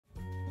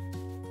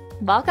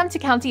Welcome to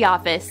County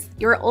Office,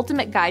 your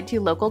ultimate guide to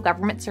local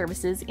government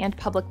services and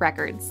public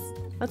records.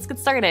 Let's get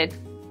started.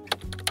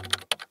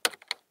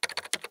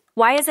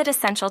 Why is it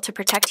essential to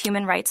protect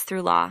human rights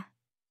through law?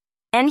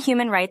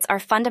 Human rights are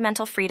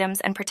fundamental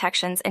freedoms and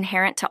protections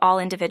inherent to all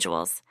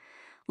individuals.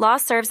 Law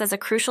serves as a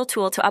crucial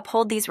tool to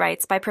uphold these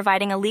rights by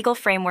providing a legal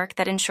framework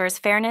that ensures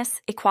fairness,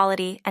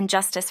 equality, and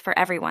justice for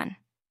everyone.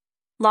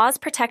 Laws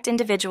protect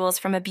individuals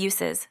from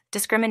abuses,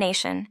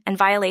 discrimination, and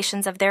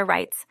violations of their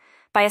rights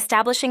by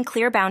establishing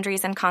clear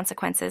boundaries and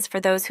consequences for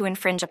those who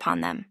infringe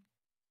upon them.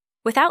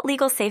 Without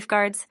legal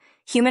safeguards,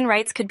 human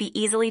rights could be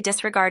easily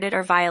disregarded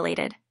or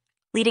violated,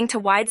 leading to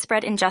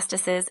widespread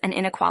injustices and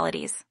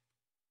inequalities.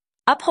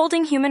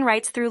 Upholding human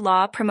rights through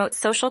law promotes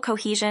social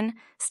cohesion,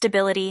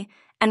 stability,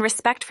 and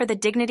respect for the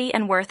dignity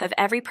and worth of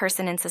every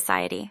person in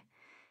society.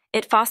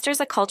 It fosters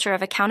a culture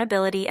of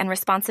accountability and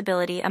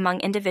responsibility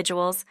among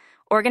individuals,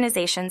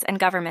 organizations, and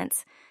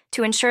governments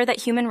to ensure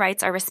that human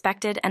rights are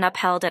respected and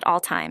upheld at all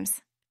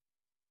times.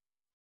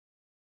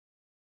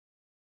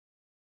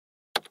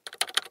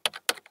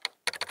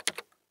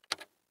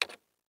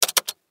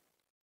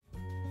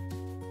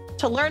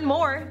 To learn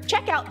more,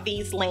 check out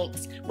these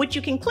links, which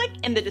you can click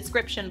in the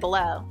description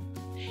below.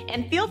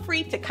 And feel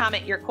free to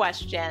comment your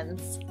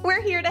questions.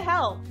 We're here to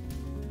help.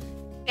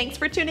 Thanks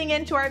for tuning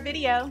in to our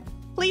video.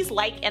 Please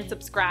like and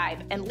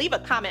subscribe and leave a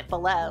comment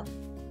below.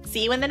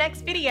 See you in the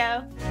next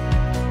video.